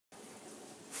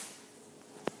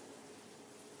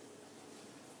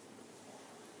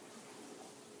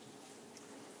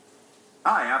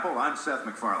Hi, Apple. I'm Seth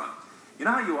MacFarlane. You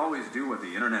know how you always do what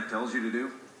the internet tells you to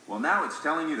do? Well, now it's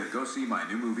telling you to go see my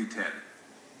new movie, Ted.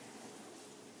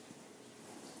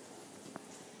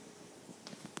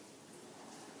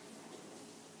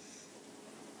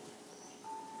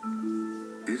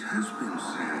 It has been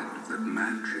said that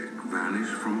magic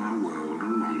vanished from our world a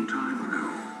long time ago.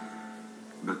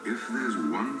 But if there's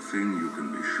one thing you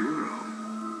can be sure of,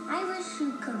 I wish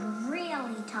you could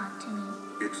really talk to me.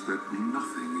 it's that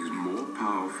nothing is more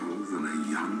powerful than a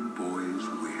young boy's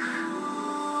wish.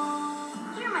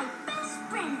 You're my best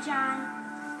friend, John.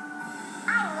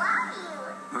 I love you.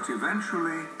 But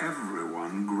eventually,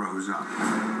 everyone grows up.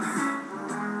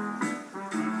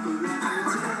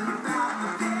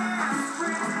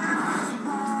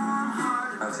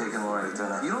 I'm taking Laura to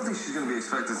dinner. You don't think she's going to be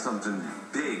expecting something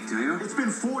big, do you? It's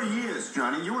been 4 years,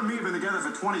 Johnny. You and me have been together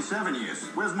for 27 years.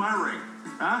 Where's my ring?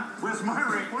 Huh? Where's my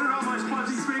ring? What did all my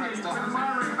smudgy fingers? Where's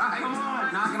my ring? Come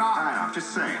on. Knock it off. All right, I'm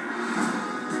just saying.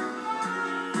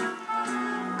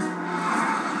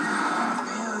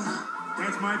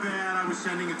 That's my bad. I was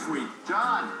sending a tweet.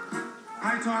 John!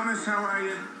 Hi, Thomas. How are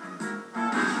you?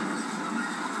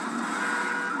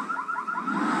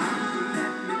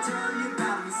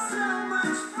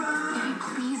 Can you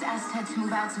please ask Ted to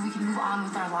move out so we can move on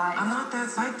with our lives? I'm not that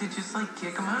psyched to just,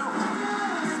 kick him out.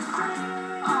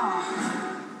 Oh,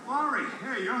 Laurie,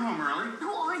 hey, you're home early. who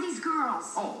are these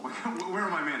girls? Oh, where are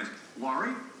my manners?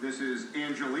 Laurie, this is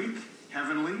Angelique,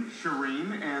 Heavenly,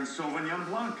 Shireen, and Sauvignon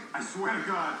Blanc. I swear to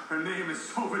God, her name is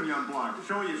Sauvignon Blanc.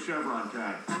 Show your Chevron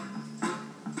card.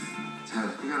 Ted,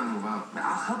 you gotta move out.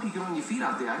 I'll help you get on your feet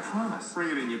out there, I promise. Bring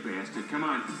it in, you bastard. Come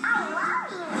on. I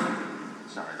love you.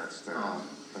 Sorry, that's the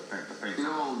paint. The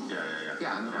old... Yeah.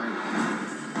 Yeah,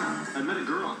 I met a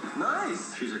girl.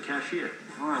 Nice! She's a cashier.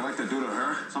 You know what I like to do to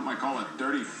her? Something I call a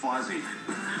dirty fuzzy.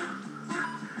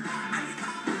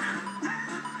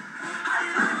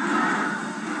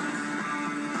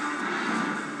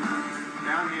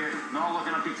 Down here, not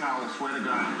looking up your towel, swear to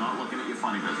God, not looking at your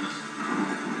funny business.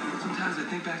 Sometimes I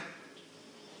think back